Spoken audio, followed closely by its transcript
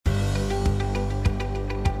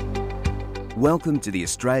Welcome to the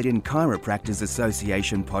Australian Chiropractors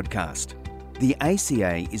Association podcast. The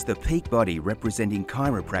ACA is the peak body representing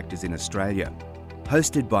chiropractors in Australia.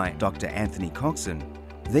 Hosted by Dr. Anthony Coxon,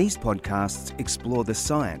 these podcasts explore the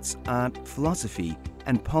science, art, philosophy,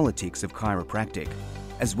 and politics of chiropractic,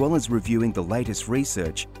 as well as reviewing the latest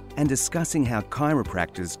research and discussing how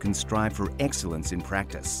chiropractors can strive for excellence in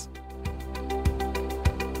practice.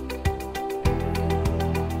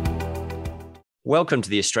 Welcome to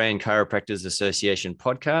the Australian Chiropractors Association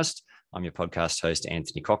podcast. I'm your podcast host,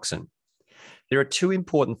 Anthony Coxon. There are two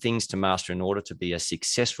important things to master in order to be a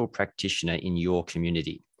successful practitioner in your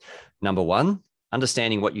community. Number one,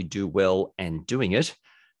 understanding what you do well and doing it.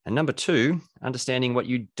 And number two, understanding what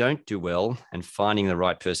you don't do well and finding the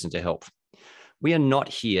right person to help. We are not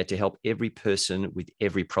here to help every person with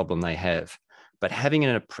every problem they have, but having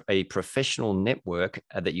a professional network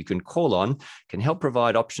that you can call on can help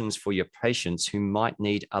provide options for your patients who might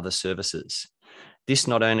need other services. This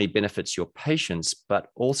not only benefits your patients, but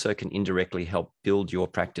also can indirectly help build your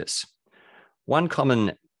practice. One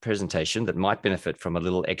common presentation that might benefit from a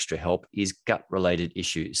little extra help is gut-related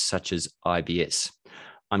issues, such as IBS.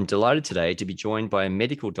 I'm delighted today to be joined by a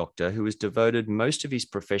medical doctor who has devoted most of his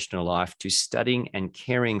professional life to studying and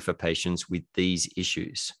caring for patients with these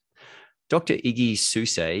issues. Dr. Iggy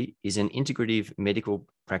Sousay is an integrative medical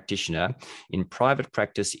practitioner in private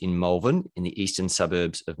practice in Malvern, in the eastern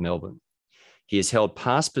suburbs of Melbourne. He has held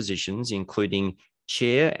past positions, including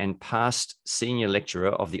chair and past senior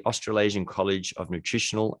lecturer of the Australasian College of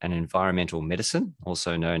Nutritional and Environmental Medicine,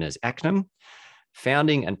 also known as ACNEM,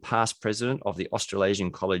 founding and past president of the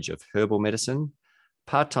Australasian College of Herbal Medicine,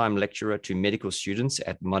 part-time lecturer to medical students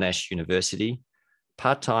at Monash University,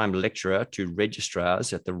 part-time lecturer to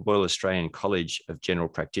registrars at the Royal Australian College of General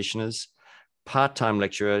Practitioners, part-time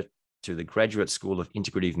lecturer to the Graduate School of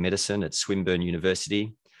Integrative Medicine at Swinburne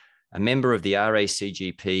University, a member of the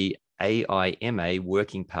RACGP AIMA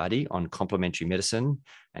Working Party on Complementary Medicine,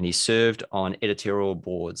 and he served on editorial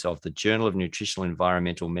boards of the Journal of Nutritional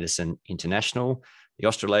Environmental Medicine International, the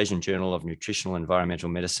Australasian Journal of Nutritional Environmental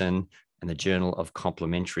Medicine, and the Journal of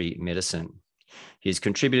Complementary Medicine. He has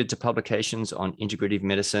contributed to publications on integrative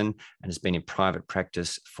medicine and has been in private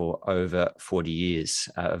practice for over 40 years.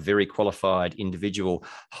 A very qualified individual.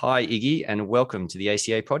 Hi, Iggy, and welcome to the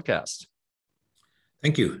ACA podcast.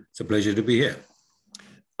 Thank you. It's a pleasure to be here.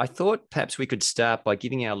 I thought perhaps we could start by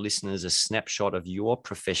giving our listeners a snapshot of your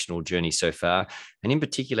professional journey so far, and in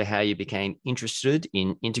particular, how you became interested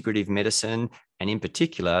in integrative medicine, and in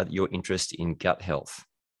particular, your interest in gut health.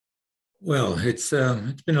 Well, it's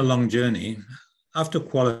been a long journey. After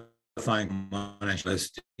qualifying from Monash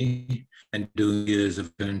University and doing years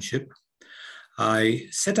of internship, I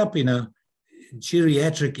set up in a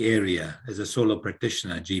geriatric area as a solo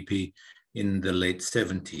practitioner, GP, in the late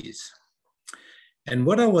 70s. And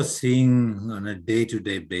what I was seeing on a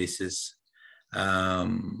day-to-day basis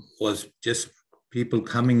was just people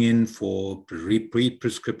coming in for repeat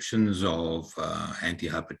prescriptions of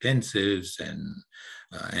antihypertensives and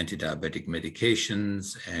anti-diabetic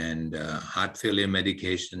medications and heart failure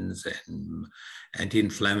medications and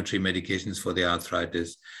anti-inflammatory medications for the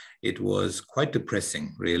arthritis. It was quite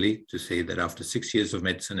depressing, really, to say that after 6 years of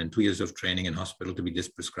medicine and 2 years of training in hospital to be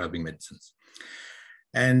just prescribing medicines.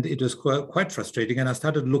 And it was quite frustrating. And I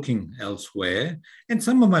started looking elsewhere. And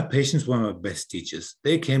some of my patients were my best teachers.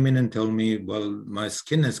 They came in and told me, well, my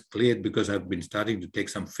skin has cleared because I've been starting to take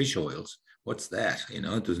some fish oils. What's that? You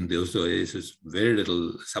know, those days there's very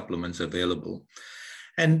little supplements available.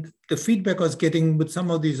 And the feedback I was getting with some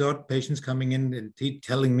of these odd patients coming in and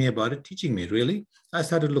telling me about it, teaching me really, I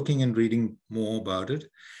started looking and reading more about it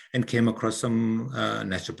and came across some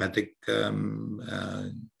naturopathic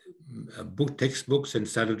textbooks and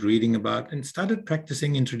started reading about and started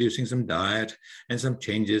practicing, introducing some diet and some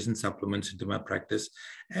changes and supplements into my practice.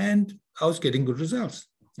 And I was getting good results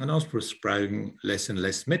and I was prescribing less and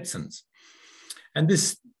less medicines. And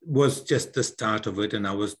this was just the start of it. And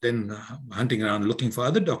I was then hunting around looking for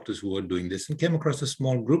other doctors who were doing this and came across a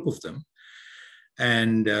small group of them.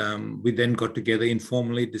 And we then got together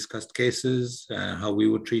informally, discussed cases, how we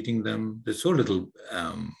were treating them. There's so little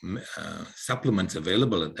supplements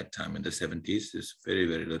available at that time in the 70s. There's very,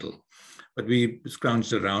 very little. But we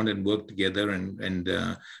scrounged around and worked together and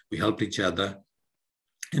we helped each other.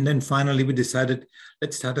 And then finally we decided,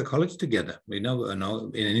 let's start a college together. We know in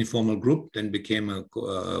an informal group, then became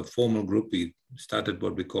a formal group. We started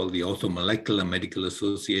what we call the Orthomolecular Medical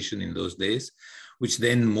Association in those days, which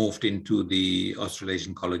then morphed into the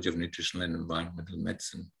Australasian College of Nutritional and Environmental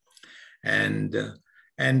Medicine. And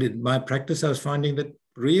in my practice, I was finding that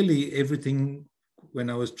really everything, when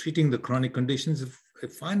I was treating the chronic conditions,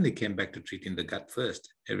 it finally came back to treating the gut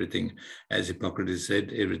first. Everything, as Hippocrates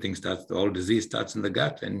said, all disease starts in the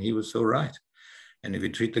gut, and he was so right. And if you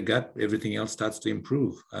treat the gut, everything else starts to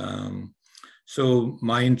improve. So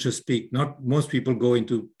my interests peak. Not most people go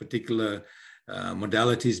into particular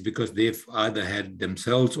modalities because they've either had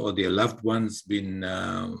themselves or their loved ones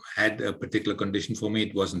had a particular condition. For me,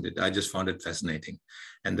 it wasn't it. I just found it fascinating,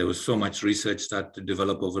 and there was so much research started to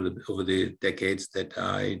develop over the decades that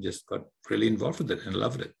I just got really involved with it and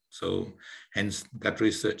loved it. So, hence gut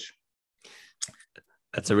research.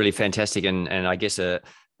 That's a really fantastic and I guess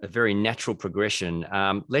a very natural progression.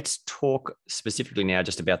 Let's talk specifically now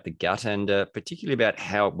just about the gut and particularly about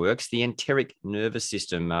how it works, the enteric nervous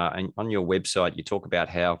system. And on your website, you talk about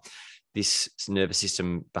how this nervous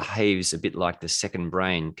system behaves a bit like the second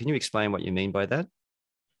brain. Can you explain what you mean by that?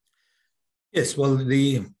 Yes, well,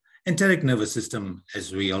 the enteric nervous system,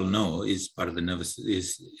 as we all know, is part of the nervous,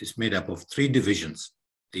 is made up of three divisions.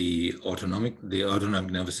 The autonomic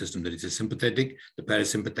nervous system, that is the sympathetic, the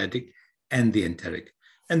parasympathetic, and the enteric.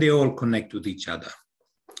 And they all connect with each other.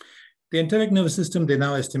 The enteric nervous system, they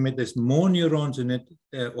now estimate there's more neurons in it,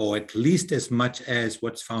 or at least as much as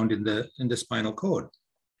what's found in the spinal cord.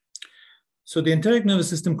 So the enteric nervous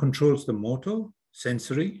system controls the motor,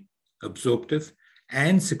 sensory, absorptive,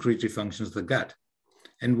 and secretory functions of the gut.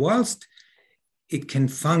 And whilst it can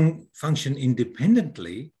function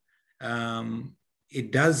independently,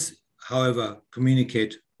 it does, however,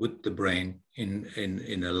 communicate with the brain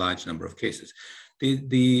in a large number of cases.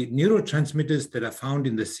 The neurotransmitters that are found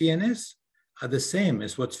in the CNS are the same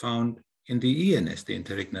as what's found in the ENS, the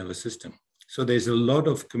enteric nervous system. So there's a lot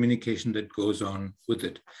of communication that goes on with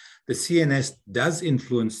it. The CNS does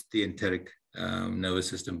influence the enteric nervous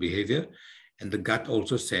system behavior, and the gut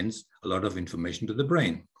also sends a lot of information to the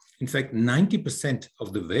brain. In fact, 90%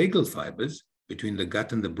 of the vagal fibers between the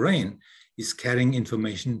gut and the brain is carrying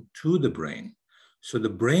information to the brain. So the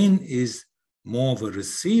brain is more of a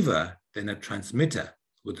receiver than a transmitter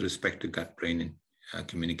with respect to gut-brain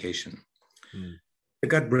communication. The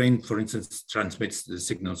gut-brain, for instance, transmits the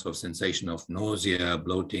signals of sensation of nausea,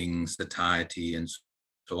 bloating, satiety, and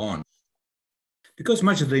so on. Because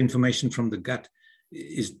much of the information from the gut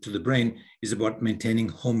to the brain is about maintaining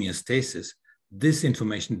homeostasis, this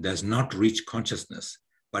information does not reach consciousness,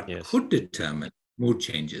 but could determine mood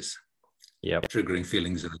changes, triggering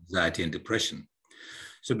feelings of anxiety and depression.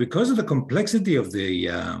 So because of the complexity of the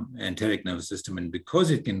enteric nervous system, and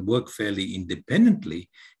because it can work fairly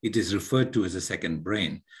independently, it is referred to as a second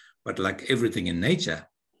brain. But like everything in nature,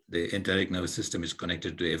 the enteric nervous system is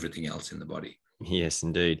connected to everything else in the body. Yes,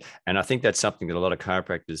 indeed. And I think that's something that a lot of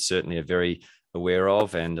chiropractors certainly are very aware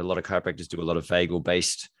of. And a lot of chiropractors do a lot of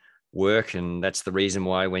vagal-based work, and that's the reason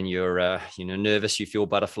why when you're nervous you feel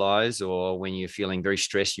butterflies, or when you're feeling very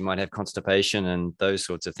stressed you might have constipation and those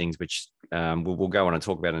sorts of things, which we'll go on and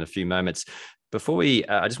talk about in a few moments. Before we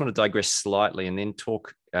I just want to digress slightly and then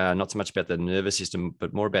talk not so much about the nervous system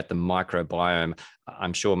but more about the microbiome.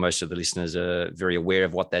 I'm sure most of the listeners are very aware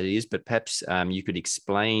of what that is, but perhaps you could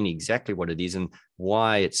explain exactly what it is and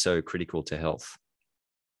why it's so critical to health.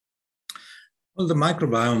 Well, the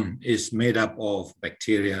microbiome is made up of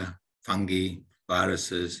bacteria, fungi,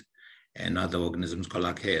 viruses, and other organisms called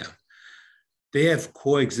archaea. They have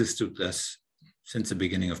coexisted with us since the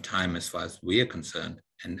beginning of time as far as we are concerned,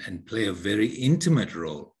 and play a very intimate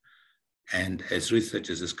role. And as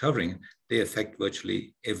researchers is covering, they affect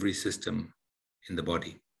virtually every system in the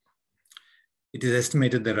body. It is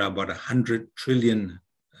estimated there are about 100 trillion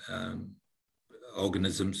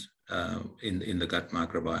organisms in the gut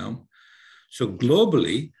microbiome. So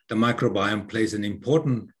globally, the microbiome plays an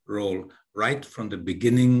important role right from the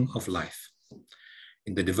beginning of life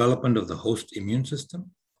in the development of the host immune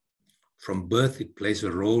system. From birth, it plays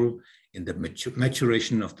a role in the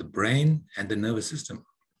maturation of the brain and the nervous system.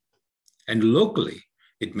 And locally,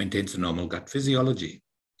 it maintains a normal gut physiology,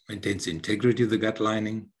 maintains the integrity of the gut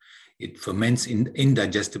lining, it ferments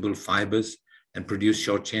indigestible fibers and produces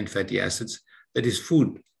short-chain fatty acids that is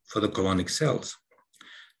food for the colonic cells.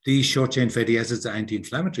 These short-chain fatty acids are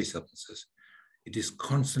anti-inflammatory substances. It is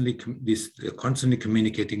constantly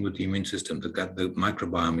communicating with the immune system. The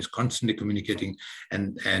microbiome is constantly communicating,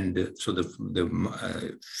 and so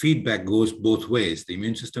the feedback goes both ways. The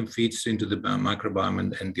immune system feeds into the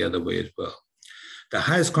microbiome and the other way as well. The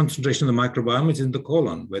highest concentration of the microbiome is in the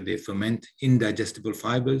colon, where they ferment indigestible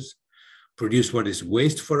fibers, produce what is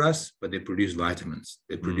waste for us, but they produce vitamins.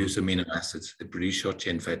 They produce amino acids. They produce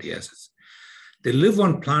short-chain fatty acids. They live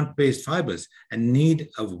on plant-based fibers and need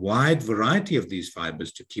a wide variety of these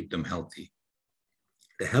fibers to keep them healthy.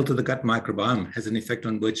 The health of the gut microbiome has an effect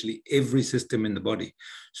on virtually every system in the body.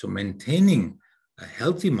 So maintaining a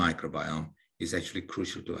healthy microbiome is actually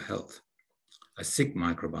crucial to our health. A sick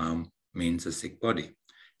microbiome means a sick body.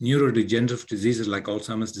 Neurodegenerative diseases like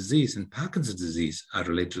Alzheimer's disease and Parkinson's disease are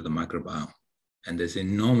related to the microbiome. And there's an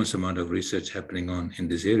enormous amount of research happening in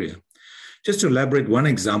this area. Just to elaborate, one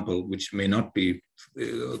example, which may not be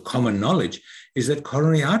common knowledge, is that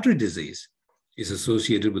coronary artery disease is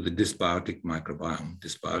associated with the dysbiotic microbiome.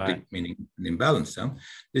 Dysbiotic right. meaning an imbalance.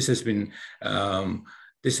 This has been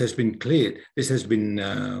clearly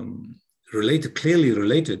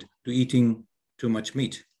related to eating too much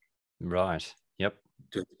meat. Right. Yep.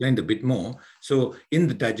 To explain a bit more, so in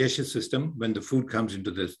the digestive system, when the food comes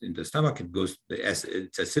into the stomach, it's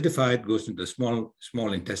acidified, goes into the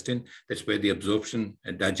small intestine. That's where the absorption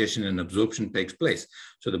and digestion and absorption takes place.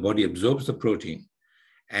 So the body absorbs the protein,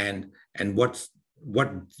 and what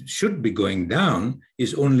should be going down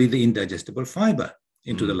is only the indigestible fiber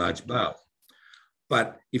into the large bowel.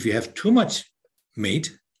 But if you have too much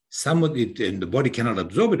meat, some of it, and the body cannot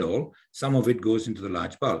absorb it all, some of it goes into the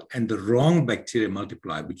large bowel, and the wrong bacteria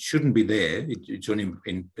multiply, which shouldn't be there. It's only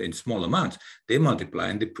in small amounts. They multiply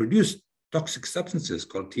and they produce toxic substances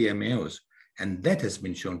called TMAOs, and that has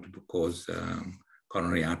been shown to cause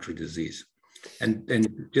coronary artery disease.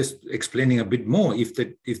 And just explaining a bit more, if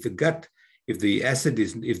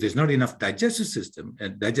there's not enough digestive system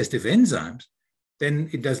and digestive enzymes, then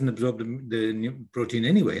it doesn't absorb the protein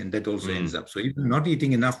anyway, and that also ends up. So even not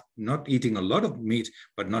eating a lot of meat,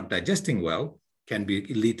 but not digesting well, can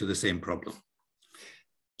lead to the same problem.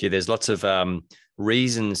 Yeah, there's lots of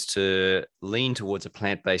reasons to lean towards a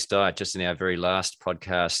plant-based diet. Just in our very last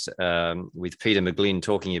podcast with Peter McGlynn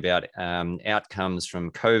talking about outcomes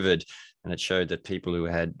from COVID, and it showed that people who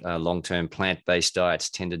had long-term plant-based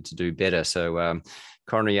diets tended to do better. So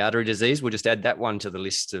coronary artery disease, we'll just add that one to the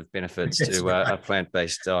list of benefits to a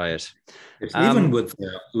plant-based diet. Even with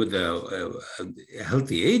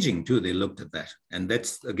healthy aging too, they looked at that. And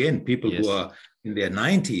that's, again, people who are in their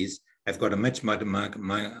 90s have got a much better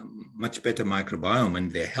microbiome,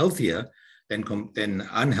 and they're healthier than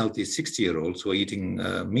unhealthy 60-year-olds who are eating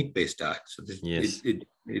meat-based diets. So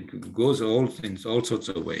it goes in all sorts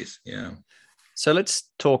of ways. Yeah. So let's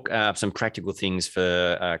talk some practical things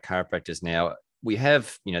for chiropractors now. We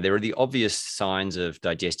have, there are the obvious signs of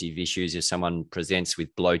digestive issues if someone presents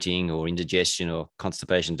with bloating or indigestion or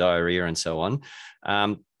constipation, diarrhea, and so on.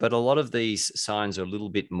 But a lot of these signs are a little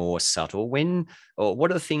bit more subtle. What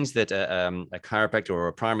are the things that a chiropractor or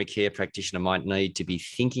a primary care practitioner might need to be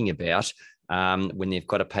thinking about when they've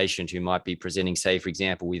got a patient who might be presenting, say, for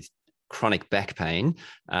example, with chronic back pain,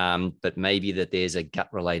 but maybe that there's a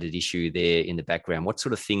gut-related issue there in the background? What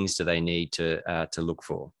sort of things do they need to look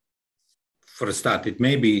for? For a start, it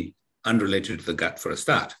may be unrelated to the gut for a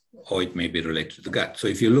start, or it may be related to the gut. So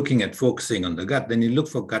if you're looking at focusing on the gut, then you look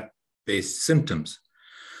for gut-based symptoms,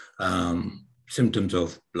 symptoms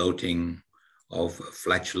of bloating, of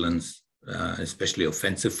flatulence, especially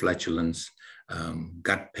offensive flatulence,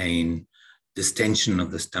 gut pain, distension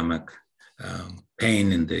of the stomach,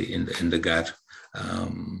 pain in the gut,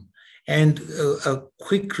 and a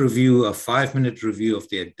quick review, a 5-minute review of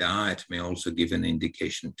their diet may also give an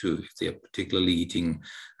indication too, if they're particularly eating.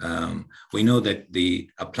 We know that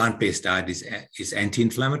a plant-based diet is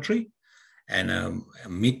anti-inflammatory, and a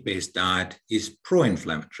meat-based diet is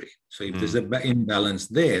pro-inflammatory. So if there's an imbalance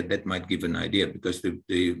there, that might give an idea, because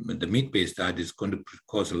the meat-based diet is going to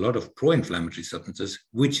cause a lot of pro-inflammatory substances,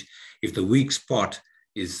 which, if the weak spot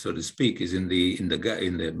is, so to speak, is in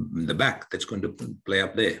the back, that's going to play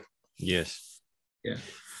up there. Yes. Yeah.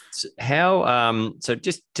 So so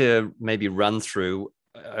just to maybe run through,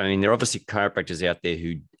 I mean, there are obviously chiropractors out there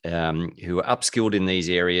who are upskilled in these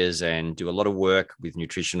areas and do a lot of work with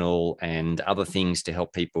nutritional and other things to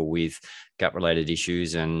help people with gut-related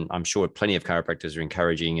issues. And I'm sure plenty of chiropractors are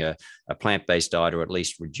encouraging a plant-based diet, or at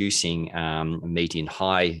least reducing meat in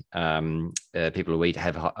high. People who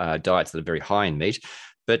have diets that are very high in meat.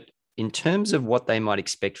 But in terms of what they might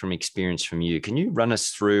expect from experience from you, can you run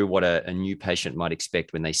us through what a new patient might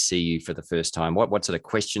expect when they see you for the first time? What sort of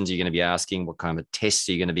questions are you going to be asking? What kind of tests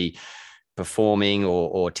are you going to be performing,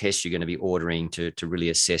 or tests you're going to be ordering to really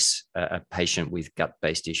assess a patient with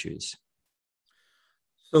gut-based issues?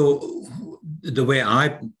 So the way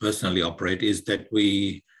I personally operate is that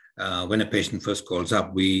when a patient first calls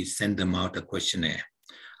up, we send them out a questionnaire.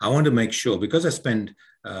 I want to make sure, because I spend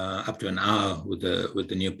up to an hour with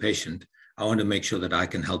the new patient, I want to make sure that I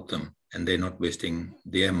can help them and they're not wasting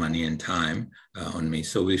their money and time on me.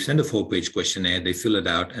 So we send a 4-page questionnaire, they fill it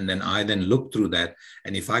out, and then I look through that.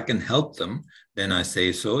 And if I can help them, then I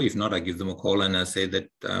say so. If not, I give them a call and I say that,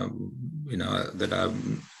 that I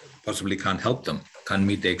possibly can't help them, can't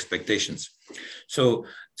meet their expectations. So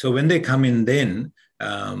when they come in, then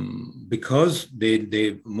because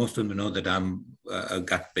they most of them know that I'm a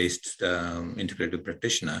gut-based integrative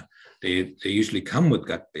practitioner, they usually come with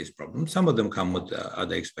gut-based problems. Some of them come with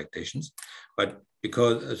other expectations, but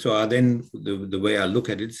then the way I look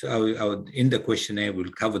at it, so in the questionnaire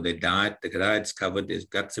we'll cover their diet. The diet's covered, their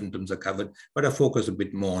gut symptoms are covered, but I focus a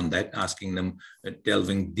bit more on that, asking them,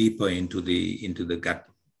 delving deeper into the gut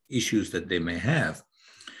issues that they may have.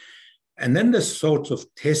 And then the sorts of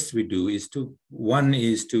tests we do one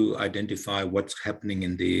is to identify what's happening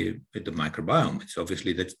with the microbiome. It's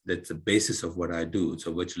obviously that's the basis of what I do.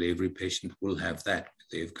 So virtually every patient will have that if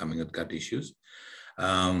they're coming with gut issues.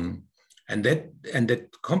 And that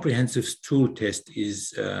comprehensive stool test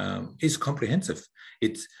is comprehensive.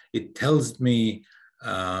 It tells me,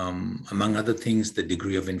 among other things, the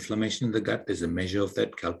degree of inflammation in the gut. There's a measure of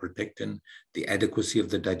that, calprotectin, the adequacy of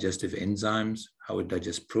the digestive enzymes, how it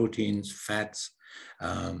digests proteins, fats,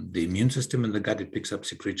 the immune system in the gut. It picks up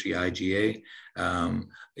secretory IgA.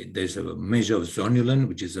 There's a measure of zonulin,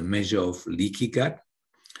 which is a measure of leaky gut.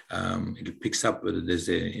 It picks up whether there's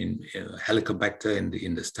a Helicobacter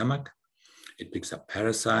in the stomach. It picks up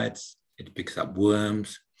parasites. It picks up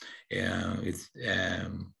worms.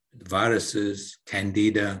 Viruses,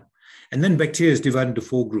 candida, and then bacteria is divided into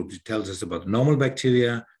 4 groups. It tells us about normal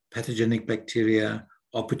bacteria, pathogenic bacteria,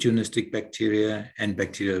 opportunistic bacteria, and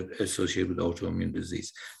bacteria associated with autoimmune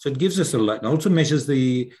disease. So it gives us a lot, and also measures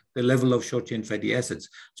the level of short-chain fatty acids.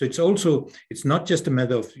 So it's not just a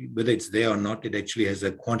matter of whether it's there or not, it actually has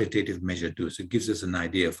a quantitative measure too. So it gives us an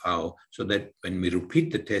idea of how, so that when we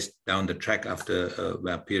repeat the test down the track after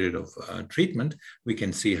a period of treatment, we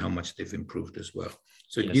can see how much they've improved as well.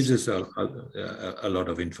 So it gives us a lot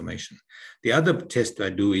of information. The other test I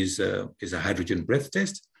do is a hydrogen breath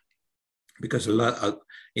test, because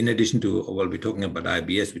in addition to, we're talking about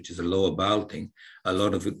IBS, which is a lower bowel thing, a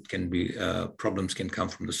lot of it can be, problems can come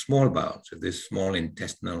from the small bowel. So there's small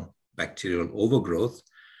intestinal bacterial overgrowth.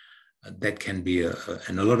 That can be,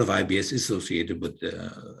 and a lot of IBS is associated with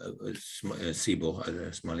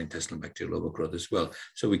SIBO, small intestinal bacterial overgrowth as well.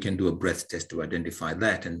 So we can do a breath test to identify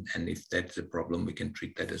that. And if that's a problem, we can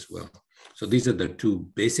treat that as well. So these are the 2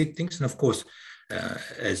 basic things. And of course,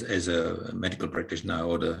 as a medical practitioner, I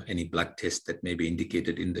order any blood test that may be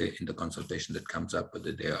indicated in the consultation that comes up,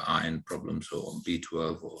 whether they are iron problems or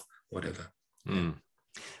B12 or whatever. Mm.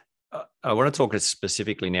 I want to talk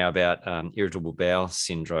specifically now about irritable bowel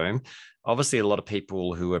syndrome. Obviously, a lot of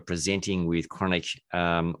people who are presenting with chronic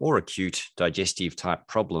or acute digestive type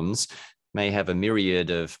problems may have a myriad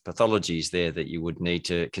of pathologies there that you would need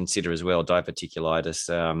to consider as well, diverticulitis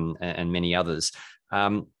and many others.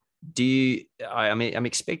 I'm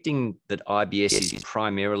expecting that IBS is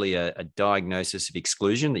primarily a diagnosis of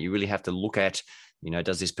exclusion, that you really have to look at,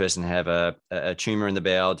 does this person have a tumor in the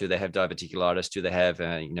bowel? Do they have diverticulitis? Do they have,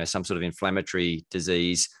 some sort of inflammatory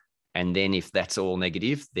disease? And then if that's all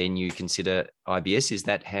negative, then you consider IBS. Is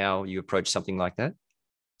that how you approach something like that?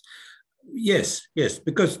 Yes,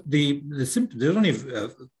 because the symptoms, there's only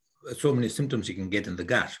so many symptoms you can get in the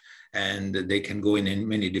gut, and they can go in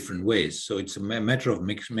many different ways. So it's a matter of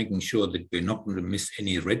making sure that we're not going to miss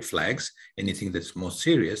any red flags, anything that's more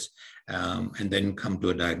serious, and then come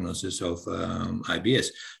to a diagnosis of IBS.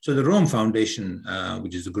 So the Rome Foundation,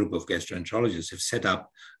 which is a group of gastroenterologists, have set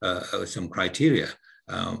up some criteria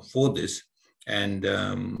for this, and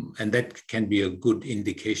that can be a good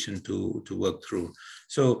indication to work through.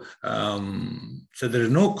 So there are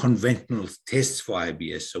no conventional tests for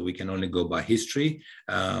IBS, so we can only go by history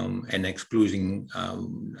and excluding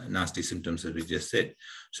nasty symptoms, as we just said.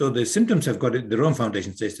 So the symptoms have got, the Rome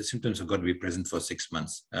Foundation says the symptoms have got to be present for 6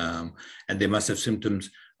 months, and they must have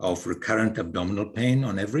symptoms of recurrent abdominal pain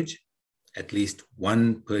on average, at least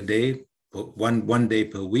one day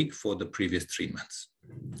per week for the previous 3 months.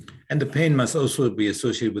 And the pain must also be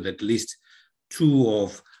associated with at least 2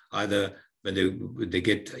 of either when they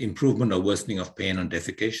get improvement or worsening of pain on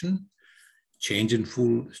defecation, change in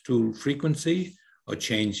stool frequency, or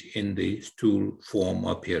change in the stool form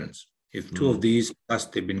or appearance. If 2 of these, plus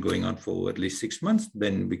they've been going on for at least 6 months,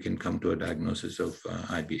 then we can come to a diagnosis of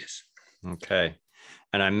IBS. Okay.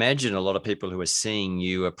 And I imagine a lot of people who are seeing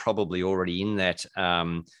you are probably already in that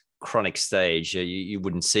chronic stage. You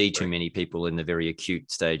wouldn't see too many people in the very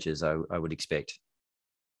acute stages, I would expect.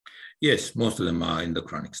 Yes, most of them are in the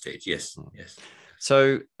chronic stage. Yes.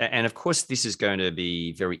 So, and of course, this is going to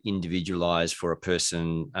be very individualized for a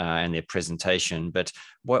person and their presentation, but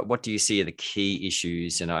what do you see are the key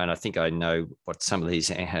issues? And I think I know what some of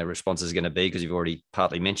these responses are going to be because you've already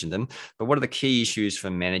partly mentioned them, but what are the key issues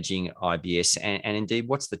for managing IBS? And indeed,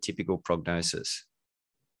 what's the typical prognosis?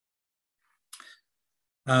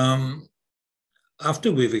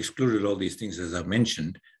 After we've excluded all these things, as I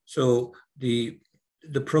mentioned, so the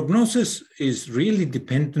prognosis is really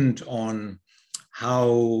dependent on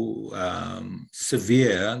how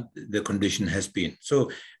severe the condition has been.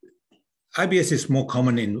 So IBS is more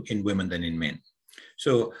common in women than in men.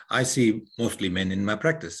 So I see mostly men in my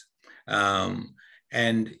practice.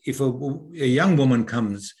 And if a young woman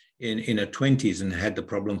comes in her 20s and had the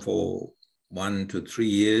problem for 1 to 3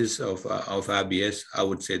 years of IBS, I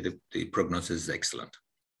would say the prognosis is excellent.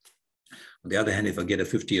 On the other hand, if I get a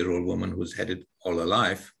 50-year-old woman who's had it all her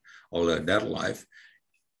life, all her adult life,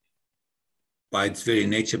 by its very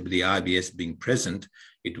nature, the IBS being present,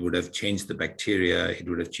 it would have changed the bacteria, it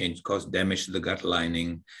would have caused damage to the gut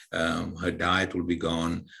lining, her diet will be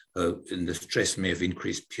gone, and the stress may have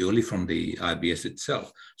increased purely from the IBS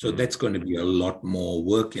itself. So that's going to be a lot more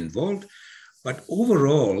work involved. But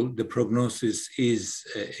overall, the prognosis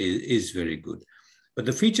is very good. But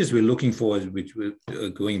the features we're looking for, which we're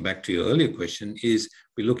going back to your earlier question, is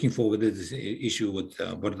we're looking for whether there's an issue with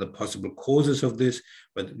what are the possible causes of this.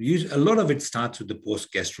 But a lot of it starts with the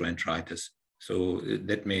post-gastroenteritis. So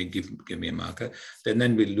that may give me a marker.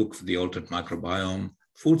 Then we look for the altered microbiome.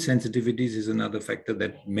 Food sensitivities is another factor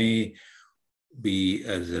that may be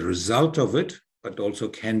as a result of it, but also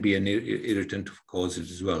can be an irritant cause it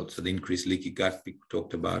as well. So the increased leaky gut we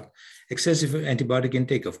talked about. Excessive antibiotic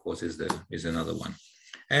intake, of course, is another one.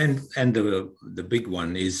 And the big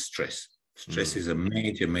one is stress. Stress is a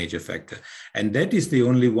major factor. And that is the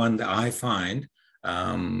only one that I find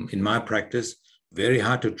in my practice very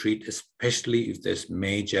hard to treat, especially if there's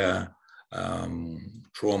major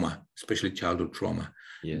trauma, especially childhood trauma.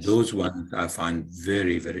 Yes. Those ones I find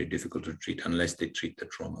very, very difficult to treat unless they treat the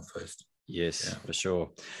trauma first. Yes, for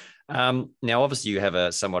sure. Now, obviously, you have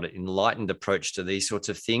a somewhat enlightened approach to these sorts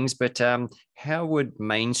of things, but how would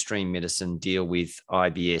mainstream medicine deal with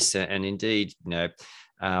IBS? And indeed,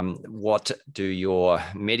 what do your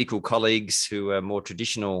medical colleagues who are more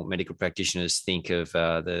traditional medical practitioners think of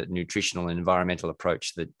the nutritional and environmental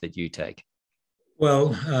approach that you take?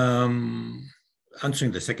 Well,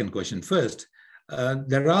 answering the second question first,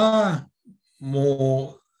 there are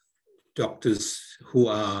more doctors who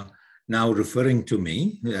are now referring to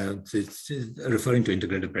me, referring to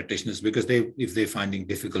integrated practitioners, because if they're finding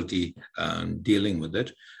difficulty dealing with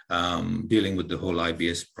it, dealing with the whole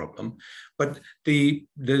IBS problem. But the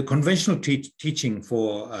conventional teaching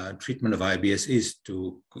for treatment of IBS is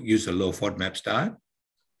to use a low FODMAPs diet,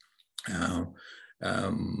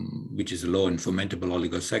 which is low in fermentable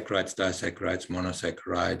oligosaccharides, disaccharides,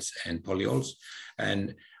 monosaccharides, and polyols.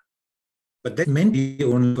 But that meant be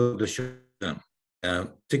only for the short term.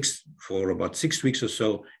 For about 6 weeks or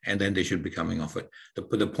so, and then they should be coming off it.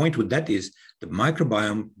 The point with that is the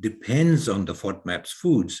microbiome depends on the FODMAPs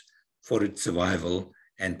foods for its survival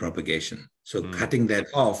and propagation. So cutting that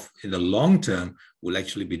off in the long term will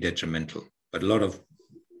actually be detrimental. But a lot of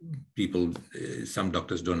people, some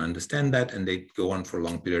doctors don't understand that, and they go on for a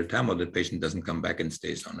long period of time, or the patient doesn't come back and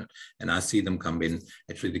stays on it. And I see them come in,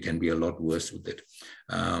 actually they can be a lot worse with it.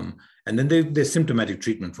 And then there's symptomatic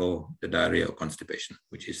treatment for the diarrhea or constipation,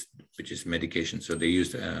 which is medication. So they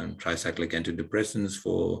use tricyclic antidepressants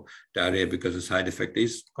for diarrhea because the side effect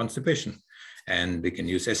is constipation. And they can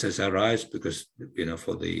use SSRIs because,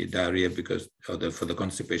 for the diarrhea for the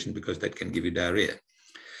constipation, because that can give you diarrhea.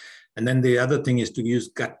 And then the other thing is to use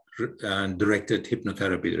gut-directed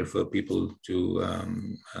hypnotherapy. They refer people to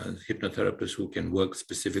hypnotherapists who can work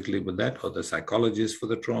specifically with that, or the psychologist for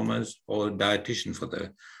the traumas, or a dietitian for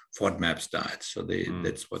the FODMAPs diet. So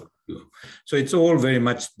that's what we do. So it's all very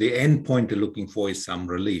much the end point they're looking for is some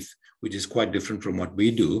relief, which is quite different from what we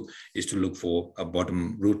do, is to look for a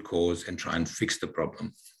bottom root cause and try and fix the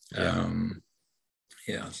problem.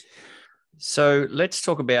 Yes. So let's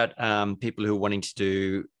talk about people who are wanting to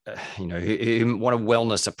do, who want a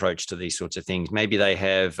wellness approach to these sorts of things. Maybe they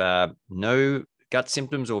have no gut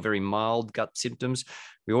symptoms or very mild gut symptoms.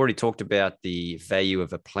 We already talked about the value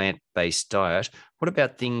of a plant-based diet. What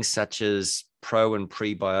about things such as pro and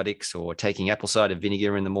prebiotics, or taking apple cider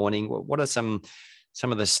vinegar in the morning? What are some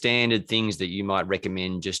of the standard things that you might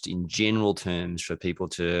recommend just in general terms for people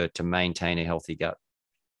to maintain a healthy gut?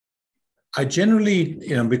 I generally,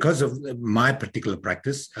 because of my particular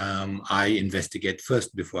practice, I investigate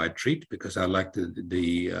first before I treat, because I like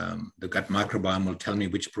the gut microbiome will tell me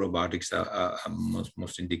which probiotics are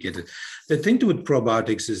most indicated. The thing to with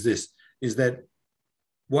probiotics is that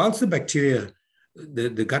whilst the bacteria,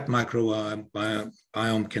 the gut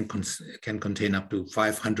microbiome can contain up to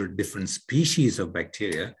 500 different species of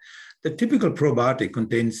bacteria, the typical probiotic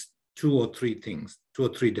contains 2 or 3 things. 2 or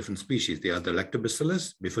 3 different species. They are the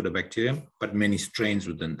Lactobacillus, Bifidobacterium, but many strains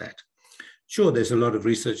within that. Sure, there's a lot of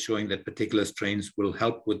research showing that particular strains will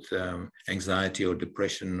help with anxiety or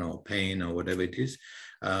depression or pain or whatever it is.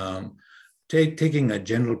 Taking a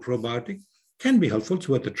general probiotic can be helpful. It's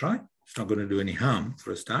worth a try. It's not going to do any harm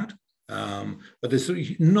for a start. But there's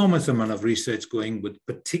an enormous amount of research going with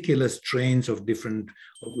particular strains of different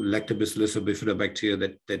Lactobacillus or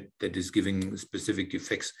Bifidobacteria that is giving specific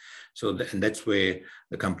effects. So, and that's where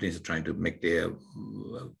the companies are trying to make their,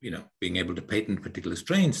 being able to patent particular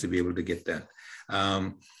strains to be able to get that.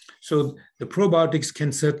 So the probiotics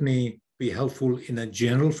can certainly be helpful in a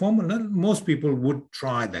general form. And most people would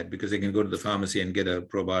try that because they can go to the pharmacy and get a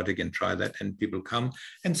probiotic and try that, and people come.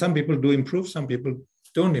 And some people do improve, some people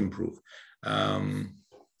don't improve.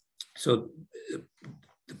 So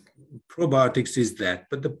probiotics is that,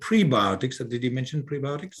 but the prebiotics, did you mention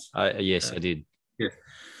prebiotics? Yes, I did. Yeah.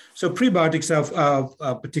 So prebiotics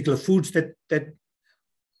are particular foods that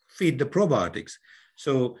feed the probiotics.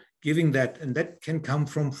 So giving that, and that can come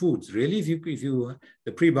from foods. Really, if you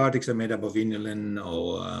the prebiotics are made up of inulin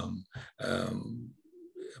or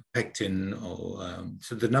pectin, or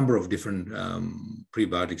so the number of different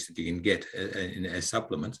prebiotics that you can get as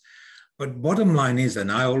supplements. But bottom line is,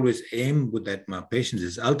 and I always aim with that my patients,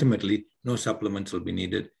 is ultimately no supplements will be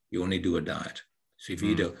needed. You only do a diet. So if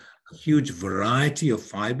you eat a huge variety of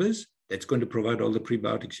fibers, that's going to provide all the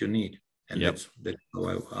prebiotics you need. And that's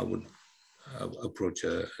how I would approach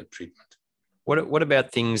a treatment. What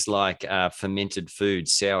about things like fermented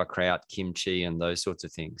foods, sauerkraut, kimchi, and those sorts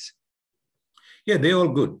of things? Yeah, they're all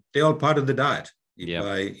good. They're all part of the diet.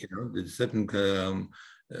 There's certain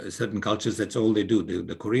cultures, that's all they do.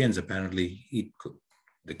 The Koreans apparently eat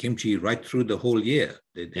the kimchi right through the whole year.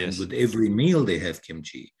 And with every meal they have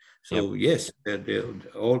kimchi. So yes,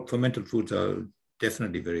 all fermented foods are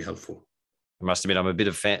definitely very helpful. I must admit, I'm a bit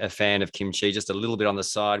of a fan of kimchi, just a little bit on the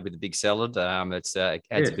side with the big salad. It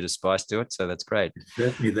adds a bit of spice to it, so that's great.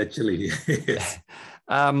 Certainly that chili. Yes.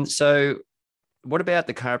 So what about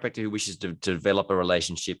the chiropractor who wishes to develop a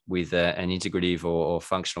relationship with an integrative or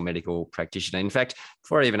functional medical practitioner? In fact,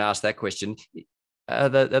 before I even ask that question, are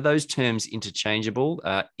those terms interchangeable,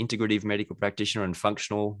 integrative medical practitioner and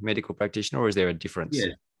functional medical practitioner, or is there a difference?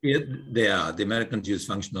 Yeah, they are. The Americans use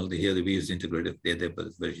functional. Here we use integrative. They're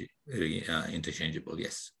both very, very interchangeable.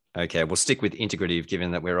 Yes. Okay, we'll stick with integrative, given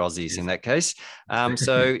that we're Aussies in that case.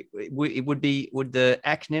 So would the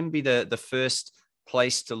ACNEM be the first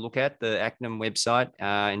place to look at, the ACNEM website,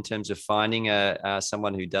 in terms of finding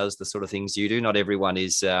someone who does the sort of things you do? Not everyone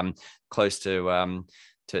is close to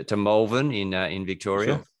Malvern in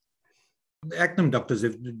Victoria. Sure. The ACNEM doctors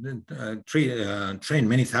have trained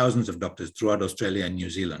many thousands of doctors throughout Australia and New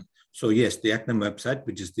Zealand. So yes, the ACNEM website,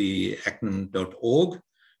 which is the acnem.org,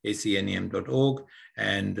 acnem.org,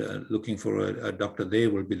 and looking for a doctor there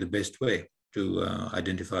will be the best way to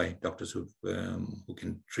identify doctors who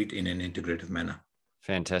can treat in an integrative manner.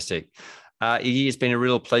 Fantastic. Iggy, it's been a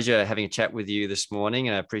real pleasure having a chat with you this morning,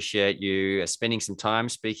 and I appreciate you spending some time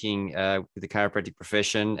speaking with the chiropractic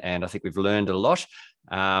profession, and I think we've learned a lot.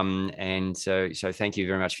 And so thank you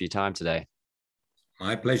very much for your time today.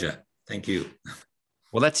 My pleasure. Thank you.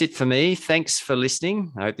 Well, that's it for me. Thanks for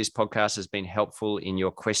listening. I hope this podcast has been helpful in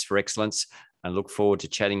your quest for excellence, and look forward to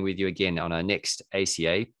chatting with you again on our next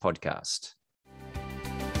ACA podcast.